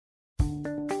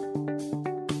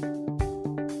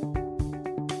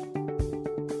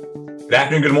Good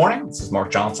afternoon, good morning. This is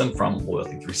Mark Johnson from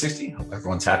Loyalty 360. Hope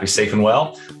everyone's happy, safe, and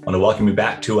well. I want to welcome you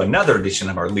back to another edition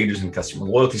of our Leaders in Customer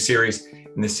Loyalty series.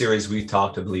 In this series, we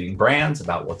talk to the leading brands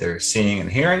about what they're seeing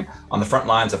and hearing on the front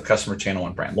lines of customer channel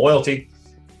and brand loyalty.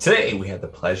 Today, we have the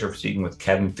pleasure of speaking with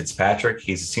Kevin Fitzpatrick.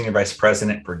 He's the Senior Vice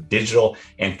President for Digital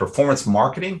and Performance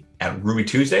Marketing at Ruby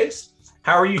Tuesdays.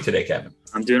 How are you today, Kevin?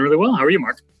 I'm doing really well. How are you,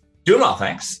 Mark? Doing well,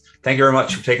 thanks. Thank you very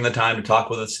much for taking the time to talk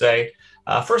with us today.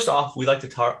 First off, we like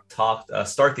to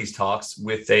start these talks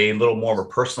with a little more of a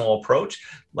personal approach.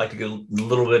 I'd like to get a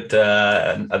little bit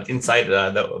of insight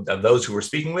of those who we're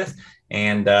speaking with.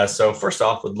 And so first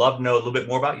off, would love to know a little bit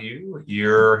more about you,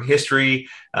 your history,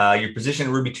 your position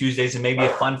at Ruby Tuesdays, and maybe a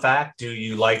fun fact. Do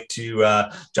you like to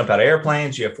jump out of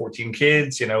airplanes? You have 14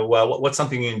 kids. What's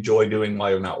something you enjoy doing while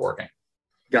you're not working?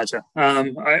 Gotcha.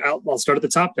 I'll start at the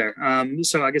top there.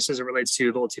 So I guess as it relates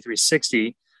to Loyalty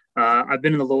 360, I've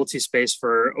been in the loyalty space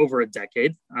for over a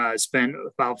decade. Spent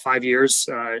about 5 years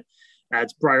at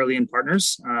Brierley and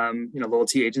Partners,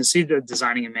 loyalty agency,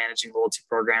 designing and managing loyalty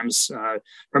programs,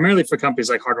 primarily for companies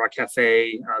like Hard Rock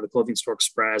Cafe, the Clothing Store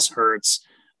Express, Hertz,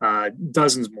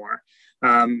 dozens more.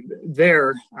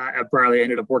 There at Brierley, I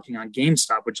ended up working on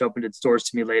GameStop, which opened its doors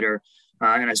to me later.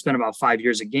 And I spent about 5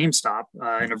 years at GameStop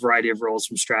in a variety of roles,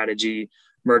 from strategy,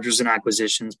 mergers and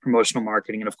acquisitions, promotional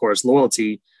marketing, and of course,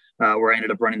 loyalty, where I ended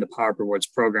up running the PowerUp Rewards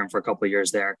program for a couple of years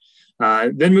there.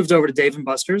 Then moved over to Dave &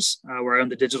 Buster's, where I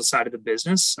owned the digital side of the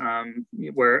business,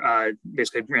 where I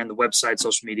basically ran the website,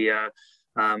 social media,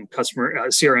 customer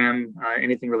CRM,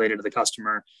 anything related to the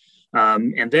customer.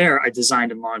 And there I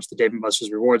designed and launched the Dave &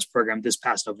 Buster's Rewards program this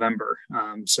past November.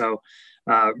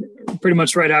 Pretty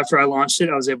much right after I launched it,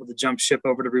 I was able to jump ship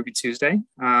over to Ruby Tuesday.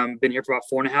 Been here for about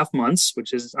 4.5 months,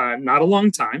 which is not a long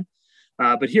time.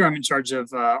 But here I'm in charge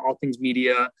of all things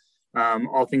media,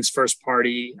 all things first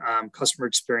party, customer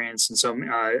experience. And so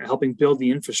helping build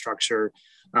the infrastructure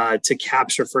to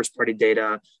capture first party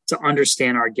data, to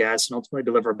understand our guests, and ultimately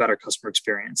deliver a better customer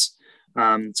experience.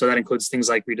 So that includes things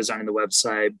like redesigning the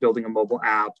website, building a mobile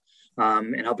app,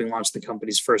 and helping launch the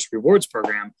company's first rewards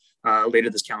program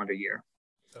later this calendar year.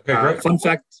 Okay, great. Fun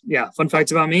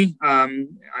fact about me, I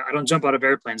don't jump out of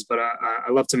airplanes, but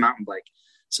I love to mountain bike.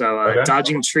 So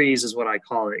dodging trees is what I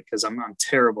call it, because I'm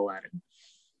terrible at it.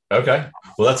 Okay,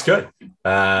 well, that's good.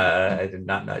 I did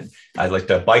not know. I like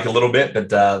to bike a little bit, but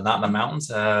not in the mountains.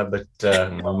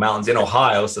 Mountains in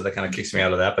Ohio, so that kind of kicks me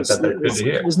out of that. But that's good to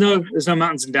hear. There's no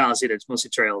mountains in Dallas either. It's mostly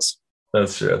trails.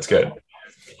 That's true. That's good.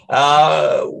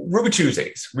 Ruby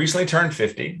Tuesdays recently turned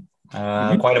 50.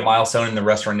 Quite a milestone in the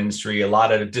restaurant industry. A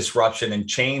lot of disruption and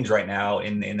change right now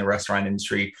in the restaurant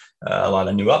industry. A lot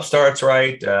of new upstarts,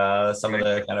 right? Some of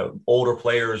the kind of older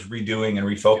players redoing and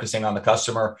refocusing on the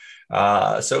customer.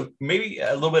 So maybe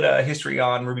a little bit of history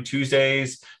on Ruby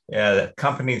Tuesdays, the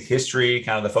company's history,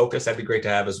 kind of the focus. That'd be great to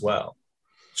have as well.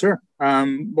 Sure.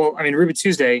 Ruby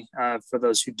Tuesday, for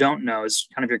those who don't know, is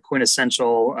kind of your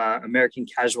quintessential American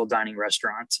casual dining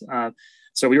restaurant.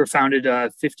 So we were founded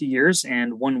 50 years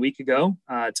and 1 week ago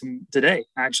today,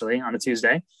 actually, on a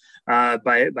Tuesday,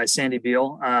 by Sandy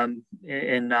Beal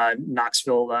in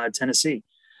Knoxville, Tennessee.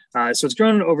 So it's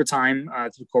grown over time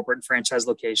through corporate and franchise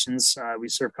locations. We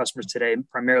serve customers today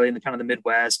primarily in the kind of the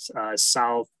Midwest,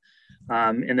 South,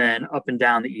 and then up and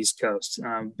down the East Coast.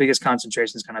 Biggest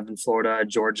concentrations kind of in Florida,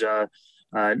 Georgia,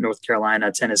 North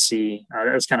Carolina, Tennessee.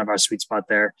 That's kind of our sweet spot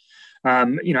there.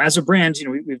 As a brand,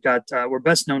 we've got, we're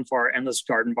best known for our Endless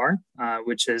Garden Bar,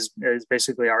 which is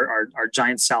basically our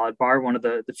giant salad bar, one of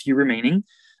the few remaining.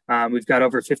 We've got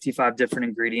over 55 different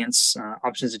ingredients,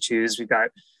 options to choose.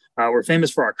 We're famous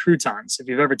for our croutons. If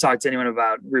you've ever talked to anyone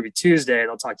about Ruby Tuesday,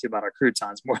 they'll talk to you about our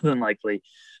croutons more than likely,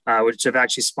 which have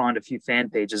actually spawned a few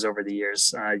fan pages over the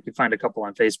years. You can find a couple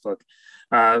on Facebook.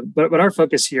 But our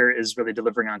focus here is really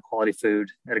delivering on quality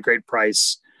food at a great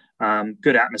price.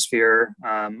 Good atmosphere,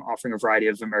 offering a variety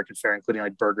of American fare, including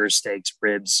like burgers, steaks,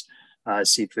 ribs,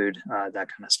 seafood, that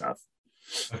kind of stuff.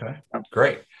 Okay,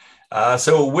 great.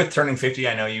 So with turning 50,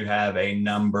 I know you have a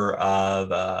number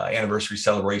of anniversary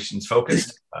celebrations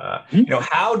focused.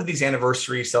 How do these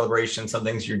anniversary celebrations, some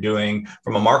things you're doing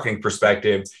from a marketing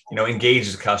perspective,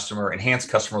 engage the customer, enhance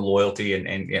customer loyalty,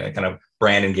 and kind of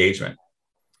brand engagement?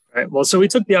 Right. Well, so we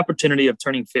took the opportunity of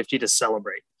turning 50 to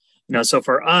celebrate. So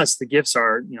for us, the gifts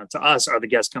are, to us are the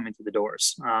guests coming through the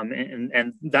doors.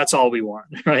 And that's all we want,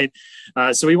 right?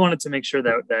 So we wanted to make sure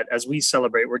that as we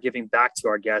celebrate, we're giving back to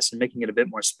our guests and making it a bit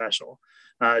more special.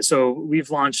 So we've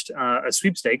launched a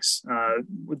sweepstakes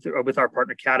with our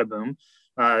partner Cataboom.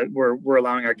 We're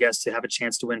allowing our guests to have a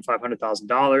chance to win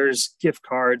 $500,000, gift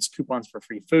cards, coupons for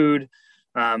free food.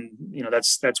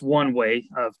 That's one way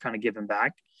of kind of giving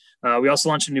back. We also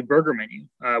launched a new burger menu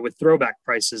with throwback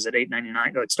prices at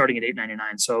 $8.99, like starting at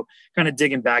 $8.99. So kind of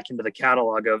digging back into the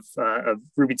catalog of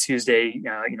Ruby Tuesday,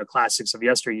 classics of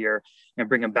yesteryear, and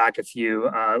bringing back a few,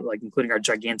 like including our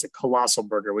gigantic colossal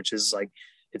burger, which is like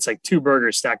it's like two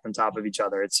burgers stacked on top of each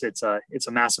other. It's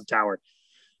a massive tower.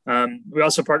 We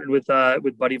also partnered with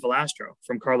Buddy Valastro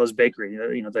from Carlo's Bakery,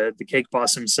 the cake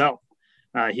boss himself.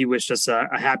 He wished us a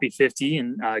happy 50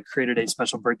 and created a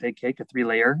special birthday cake, a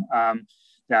 3-layer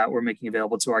that we're making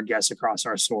available to our guests across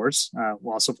our stores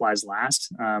while supplies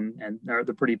last. And they're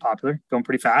pretty popular, going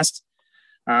pretty fast.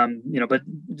 But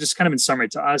just kind of in summary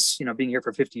to us, being here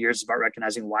for 50 years is about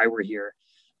recognizing why we're here.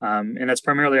 And that's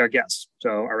primarily our guests. So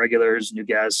our regulars, new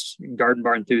guests, garden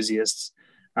bar enthusiasts.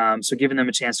 So giving them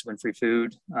a chance to win free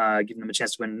food, giving them a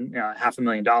chance to win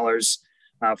 $500,000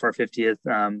 for our 50th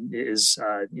is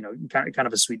kind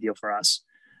of a sweet deal for us.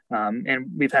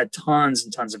 And we've had tons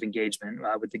and tons of engagement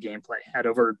with the gameplay. Had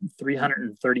over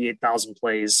 338,000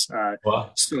 plays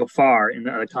Wow. so far, and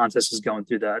the contest is going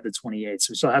through the 28th.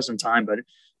 So we still have some time, but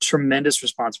tremendous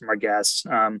response from our guests.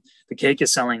 The cake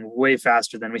is selling way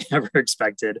faster than we ever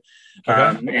expected,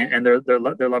 and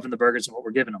they're loving the burgers and what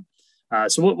we're giving them.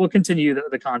 So we'll continue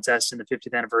the contest and the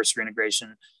 50th anniversary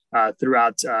integration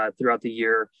throughout the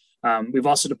year. We've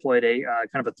also deployed a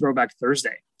kind of a throwback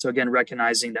Thursday. So again,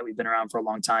 recognizing that we've been around for a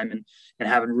long time and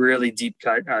having really deep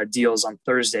cut deals on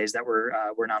Thursdays that we're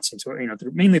announcing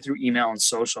mainly through email and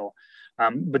social,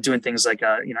 but doing things like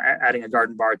adding a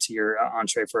garden bar to your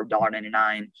entree for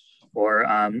 $1.99, or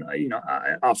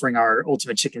offering our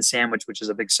ultimate chicken sandwich, which is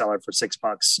a big seller, for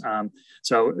 $6.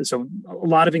 So a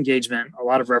lot of engagement, a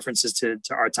lot of references to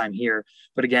our time here,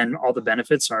 but again, all the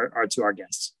benefits are to our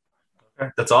guests.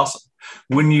 That's awesome.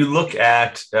 When you look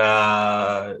at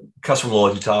customer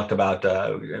loyalty, you talked about,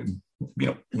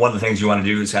 one of the things you want to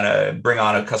do is kind of bring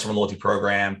on a customer loyalty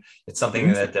program. It's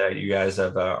something that you guys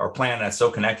are planning. That's So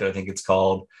Connected, I think it's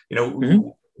called.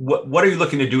 What are you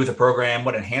looking to do with the program?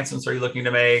 What enhancements are you looking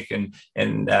to make? And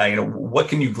what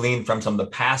can you glean from some of the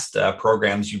past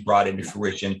programs you brought into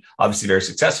fruition, obviously very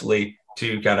successfully,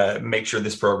 to kind of make sure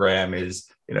this program is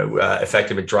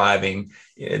effective at driving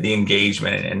the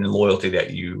engagement and loyalty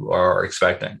that you are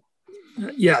expecting?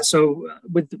 Yeah. So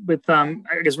with I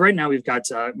guess right now we've got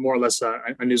more or less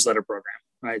a newsletter program,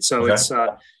 right? So it's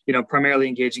primarily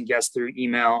engaging guests through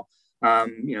email.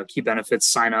 Key benefits,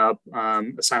 sign up, a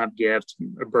sign up gift,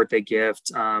 a birthday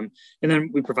gift. And then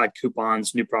we provide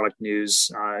coupons, new product news,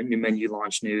 new menu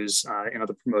launch news, and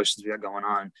other promotions we got going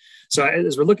on. So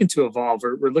as we're looking to evolve,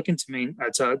 we're looking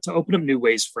to open up new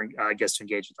ways for guests to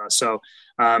engage with us. So,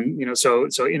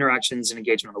 so interactions and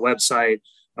engagement on the website.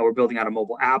 We're building out a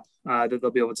mobile app that they'll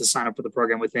be able to sign up for the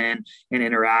program within and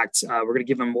interact. We're going to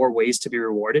give them more ways to be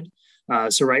rewarded.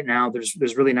 So right now,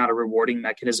 there's really not a rewarding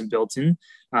mechanism built in.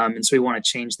 And so we want to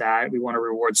change that. We want to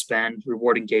reward spend,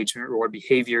 reward engagement, reward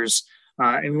behaviors.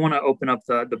 And we want to open up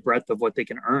the breadth of what they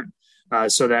can earn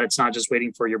so that it's not just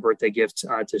waiting for your birthday gift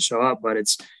to show up, but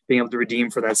it's being able to redeem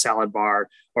for that salad bar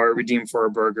or redeem for a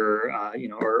burger,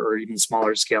 or even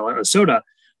smaller scale, a soda.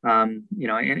 And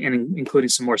including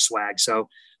some more swag. So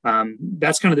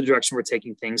that's kind of the direction we're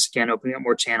taking things. Again, opening up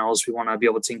more channels. We want to be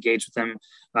able to engage with them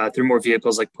through more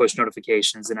vehicles like push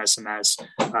notifications and SMS,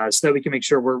 so that we can make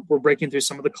sure we're breaking through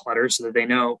some of the clutter, so that they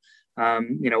know,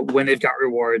 when they've got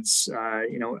rewards,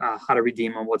 how to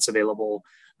redeem them, what's available,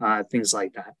 things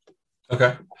like that.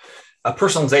 Okay.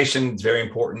 Personalization is very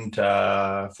important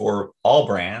for all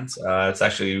brands. It's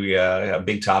actually a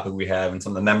big topic we have in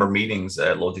some of the member meetings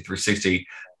at Loyalty 360.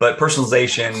 But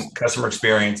personalization, customer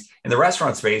experience in the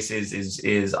restaurant space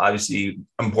is obviously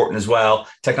important as well.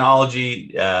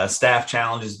 Technology, staff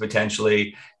challenges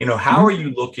potentially. How are you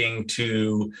looking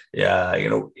to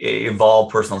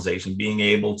evolve personalization, being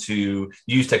able to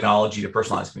use technology to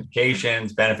personalize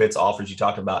communications, benefits, offers? You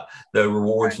talked about the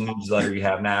rewards newsletter you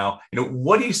have now.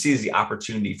 What do you see as the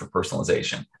opportunity for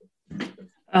personalization?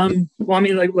 Well, I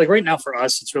mean, like right now for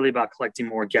us, it's really about collecting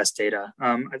more guest data.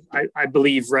 I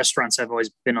believe restaurants have always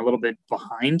been a little bit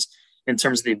behind in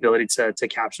terms of the ability to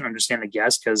capture and understand the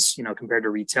guest, because, compared to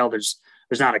retail, there's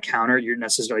not a counter you're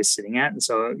necessarily sitting at. And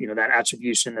so, that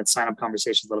attribution, that sign up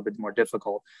conversation is a little bit more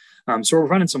difficult. So we're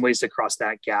running some ways to cross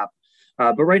that gap.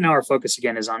 But right now our focus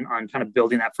again is on kind of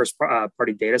building that first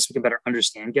party data, so we can better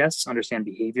understand guests, understand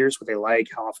behaviors, what they like,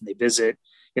 how often they visit,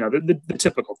 the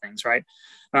typical things, right?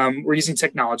 We're using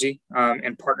technology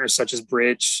and partners such as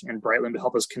Bridge and Brightland to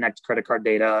help us connect credit card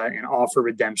data and offer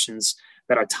redemptions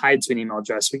that are tied to an email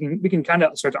address. We can kind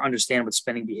of start to understand what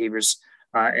spending behaviors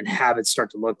and habits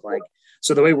start to look like.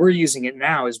 So the way we're using it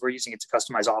now is we're using it to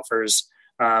customize offers,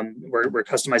 We're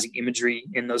customizing imagery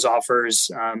in those offers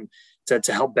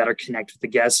to help better connect with the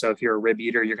guests. So if you're a rib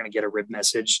eater, you're going to get a rib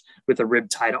message with a rib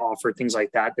tied offer, things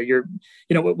like that,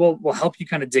 will help you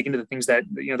kind of dig into the things that,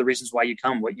 the reasons why you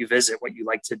come, what you visit, what you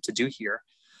like to do here.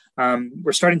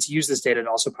 We're starting to use this data to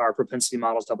also power propensity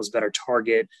models to help us better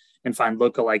target and find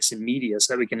lookalikes in media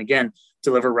so that we can, again,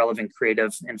 deliver relevant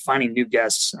creative and finding new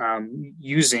guests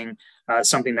using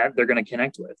something that they're going to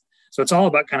connect with. So it's all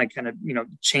about kind of,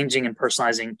 changing and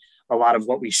personalizing a lot of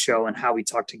what we show and how we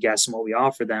talk to guests and what we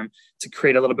offer them to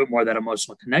create a little bit more of that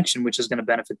emotional connection, which is going to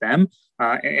benefit them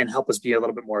and help us be a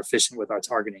little bit more efficient with our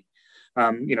targeting.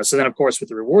 So then, of course, with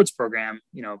the rewards program,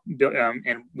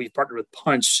 and we've partnered with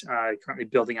Punch, currently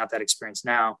building out that experience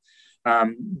now.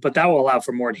 But that will allow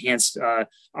for more enhanced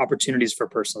opportunities for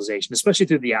personalization, especially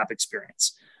through the app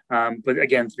experience. But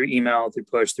again, through email, through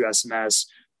push, through SMS,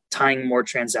 tying more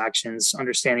transactions,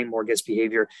 understanding more guest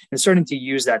behavior, and starting to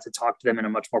use that to talk to them in a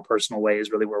much more personal way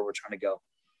is really where we're trying to go.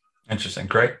 Interesting.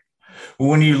 Great.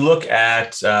 When you look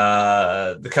at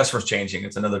the customers changing,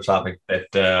 it's another topic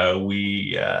that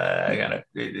we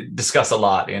discuss a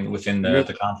lot within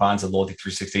the confines of Loyalty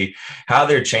 360, how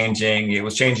they're changing. It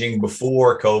was changing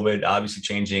before COVID, obviously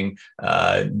changing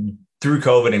through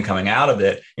COVID and coming out of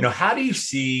it. How do you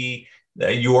see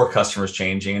your customers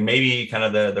changing, and maybe kind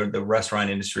of the restaurant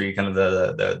industry, kind of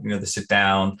the sit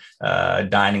down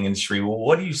dining industry? Well,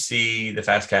 what do you see the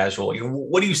fast casual?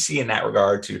 What do you see in that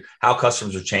regard to how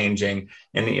customers are changing,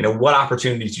 and what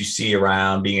opportunities you see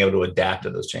around being able to adapt to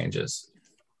those changes?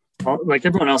 Well, like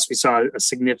everyone else, we saw a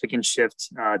significant shift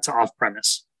to off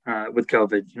premise with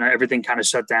COVID. Everything kind of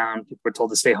shut down. People were told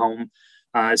to stay home.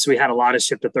 So we had a lot of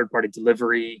shift to third-party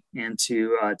delivery and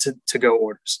to go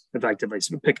orders, effectively,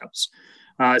 so pickups.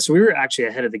 So we were actually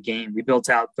ahead of the game. We built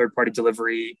out third-party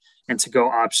delivery and to-go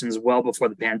options well before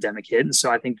the pandemic hit. And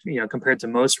so I think, compared to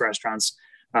most restaurants,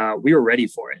 we were ready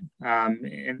for it.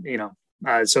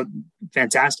 So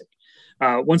fantastic.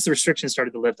 Once the restrictions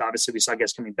started to lift, obviously we saw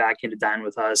guests coming back in to dine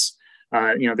with us.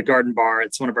 The Garden Bar,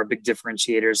 it's one of our big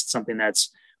differentiators. It's something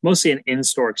that's mostly an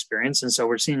in-store experience. And so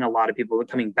we're seeing a lot of people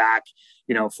coming back,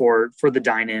 for the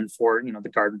dine-in, for, the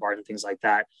Garden Bar and things like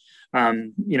that.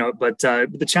 But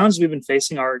the challenges we've been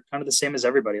facing are kind of the same as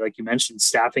everybody. Like you mentioned,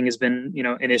 staffing has been,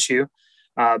 an issue,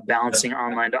 balancing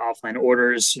online to offline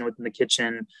orders, within the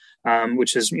kitchen,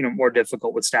 which is, more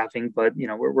difficult with staffing, but,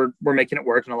 we're making it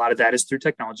work. And a lot of that is through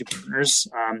technology partners.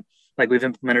 Like we've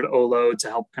implemented Olo to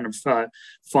help kind of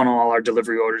funnel all our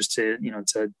delivery orders to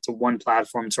one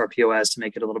platform, to our POS, to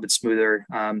make it a little bit smoother.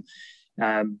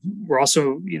 We're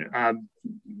also,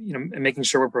 making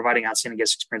sure we're providing outstanding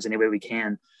guest experience any way we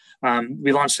can.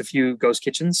 We launched a few ghost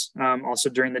kitchens also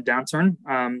during the downturn.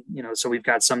 So we've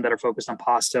got some that are focused on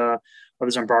pasta,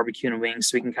 others on barbecue and wings,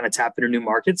 so we can kind of tap into new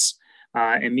markets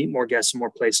and meet more guests in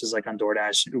more places, like on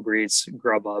DoorDash, Uber Eats,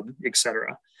 Grubhub,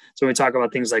 etc. So when we talk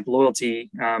about things like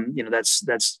loyalty,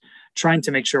 that's trying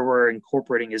to make sure we're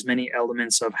incorporating as many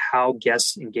elements of how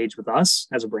guests engage with us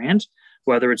as a brand,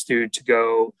 whether it's through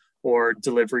to-go or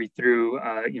delivery through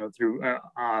a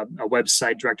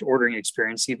website direct ordering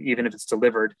experience, even if it's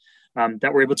delivered,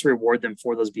 that we're able to reward them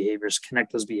for those behaviors,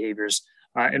 connect those behaviors,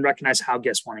 and recognize how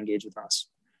guests want to engage with us.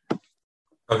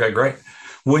 Okay, great.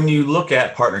 When you look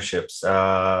at partnerships,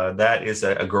 that is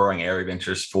a growing area of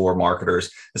interest for marketers,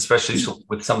 especially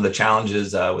with some of the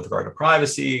challenges with regard to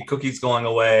privacy, cookies going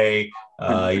away.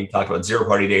 You talked about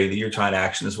zero-party data that you're trying to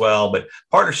action as well, but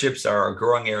partnerships are a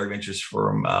growing area of interest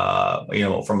from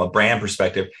a brand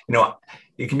perspective.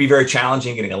 It can be very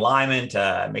challenging getting alignment,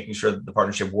 making sure that the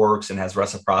partnership works and has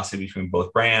reciprocity between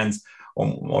both brands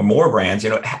or more brands.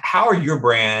 How are your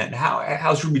brand?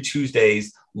 How's Ruby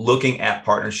Tuesdays looking at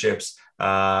partnerships?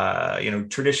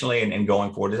 Traditionally and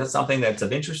going forward, is that something that's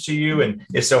of interest to you? And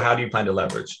if so, how do you plan to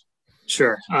leverage?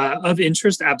 Sure. Of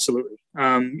interest, absolutely.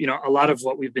 A lot of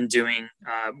what we've been doing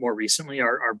more recently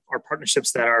are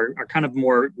partnerships that are kind of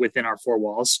more within our four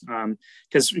walls.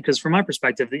 Because from my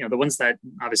perspective, the ones that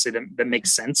obviously that make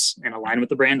sense and align with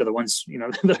the brand are the ones,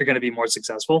 that are going to be more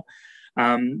successful.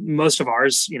 Most of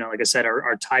ours, like I said,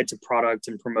 are tied to product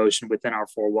and promotion within our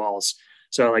four walls.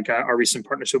 So like our recent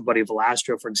partnership with Buddy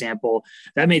Valastro, for example,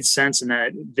 that made sense in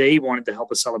that they wanted to help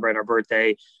us celebrate our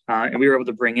birthday. And we were able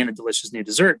to bring in a delicious new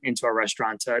dessert into our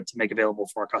restaurant to make available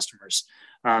for our customers.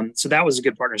 So that was a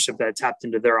good partnership that tapped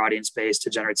into their audience base to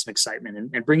generate some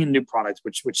excitement and bring in new products,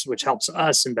 which helps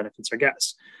us and benefits our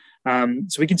guests.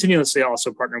 So we continuously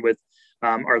also partner with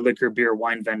our liquor, beer,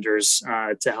 wine vendors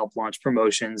to help launch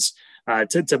promotions,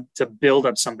 to build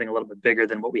up something a little bit bigger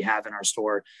than what we have in our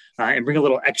store, and bring a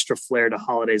little extra flair to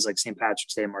holidays like St.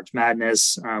 Patrick's Day and March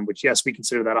Madness, which, yes, we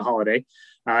consider that a holiday.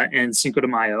 and Cinco de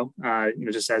Mayo,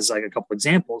 just as like a couple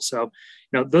examples. So,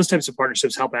 those types of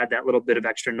partnerships help add that little bit of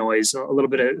extra noise, a little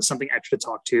bit of something extra to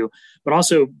talk to, but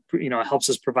also, helps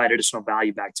us provide additional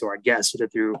value back to our guests, either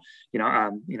through,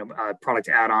 product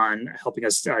add-on, helping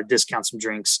us discount some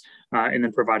drinks, and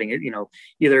then providing it,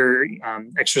 either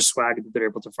extra swag that they're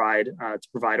able to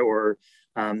provide, or,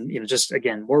 just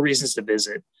again, more reasons to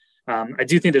visit. I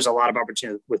do think there's a lot of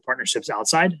opportunity with partnerships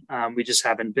outside. We just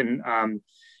haven't been,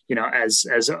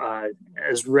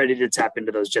 as ready to tap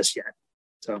into those just yet.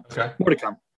 So More to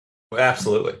come. Well,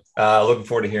 absolutely. Looking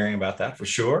forward to hearing about that for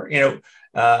sure.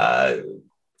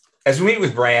 As we meet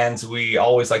with brands, we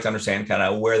always like to understand kind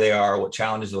of where they are, what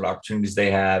challenges, what opportunities they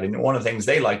have. And one of the things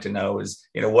they like to know is,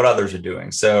 what others are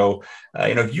doing. So,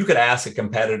 if you could ask a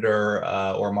competitor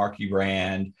or a marquee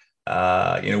brand,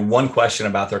 one question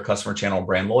about their customer channel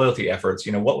brand loyalty efforts,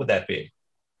 what would that be?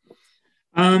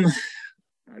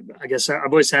 I guess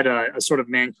I've always had a sort of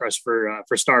man crush for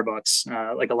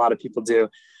Starbucks, like a lot of people do.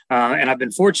 And I've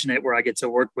been fortunate where I get to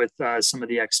work with some of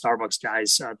the ex-Starbucks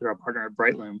guys through our partner at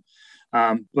Brightloom.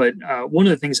 But one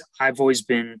of the things I've always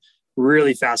been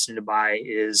really fascinated by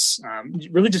is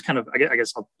really just kind of, I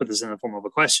guess I'll put this in the form of a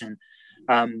question.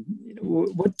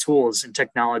 What tools and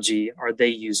technology are they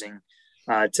using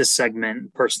to segment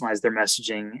and personalize their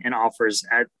messaging and offers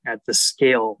at the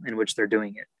scale in which they're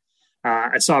doing it?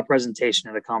 I saw a presentation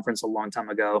at a conference a long time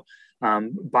ago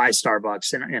by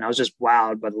Starbucks, and I was just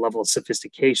wowed by the level of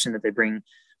sophistication that they bring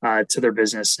to their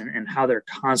business and how they're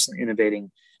constantly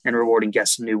innovating and rewarding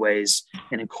guests in new ways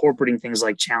and incorporating things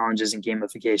like challenges and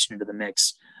gamification into the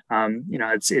mix.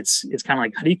 It's kind of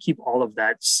like, how do you keep all of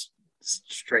that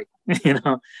straight?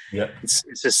 Yeah, it's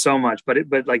just so much, but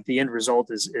like the end result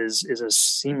is a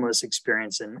seamless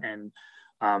experience, and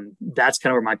that's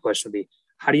kind of where my question would be: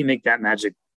 how do you make that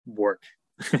magic work?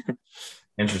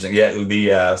 Interesting. Yeah, the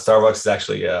Starbucks is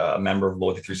actually a member of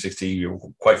Loyalty 360. You're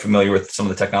quite familiar with some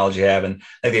of the technology you have, and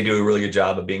I think they do a really good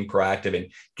job of being proactive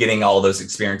and getting all those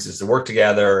experiences to work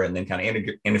together and then kind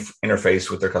of interface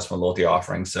with their customer loyalty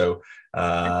offerings. So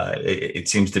it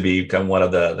seems to be kind of one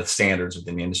of the standards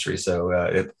within the industry.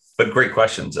 So, but great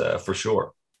questions for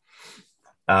sure.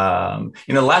 The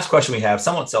last question we have,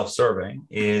 somewhat self-serving,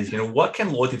 is, what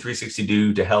can Loyalty 360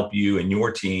 do to help you and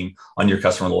your team on your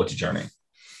customer loyalty journey?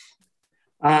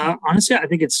 Honestly, I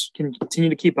think can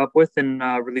continue to keep up with and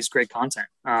release great content.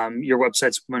 Your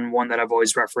website's been one that I've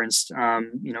always referenced.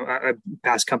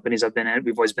 Past companies I've been at,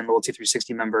 we've always been Loyalty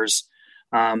 360 members.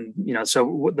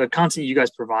 So the content you guys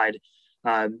provide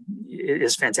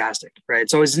is fantastic, right?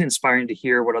 It's always inspiring to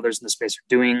hear what others in the space are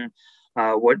doing,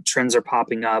 what trends are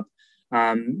popping up.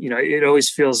 It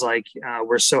always feels like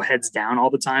we're so heads down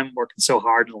all the time, working so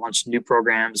hard to launch new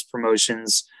programs,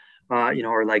 promotions,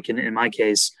 or like in my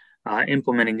case,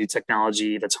 implementing new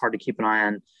technology that's hard to keep an eye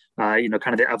on,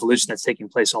 kind of the evolution that's taking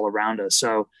place all around us.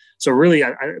 So really,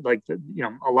 I like,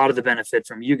 a lot of the benefit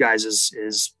from you guys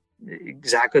is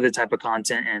exactly the type of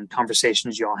content and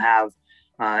conversations you all have,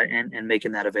 and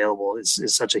making that available is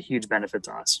such a huge benefit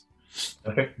to us.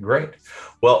 Okay, great.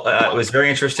 Well, it was very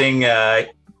interesting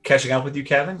catching up with you,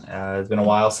 Kevin. It's been a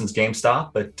while since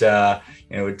GameStop, but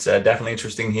it's definitely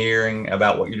interesting hearing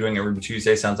about what you're doing at Ruby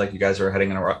Tuesday. Sounds like you guys are heading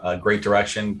in a great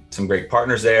direction. Some great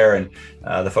partners there, and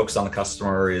the focus on the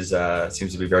customer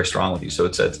seems to be very strong with you. So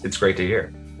it's great to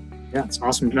hear. Yeah, it's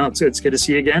awesome. No, it's good to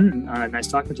see you again. Nice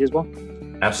talking to you as well.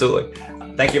 Absolutely.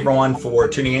 Thank you, everyone, for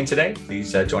tuning in today.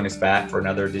 Please join us back for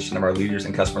another edition of our Leaders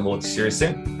in Customer Loyalty series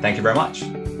soon. Thank you very much.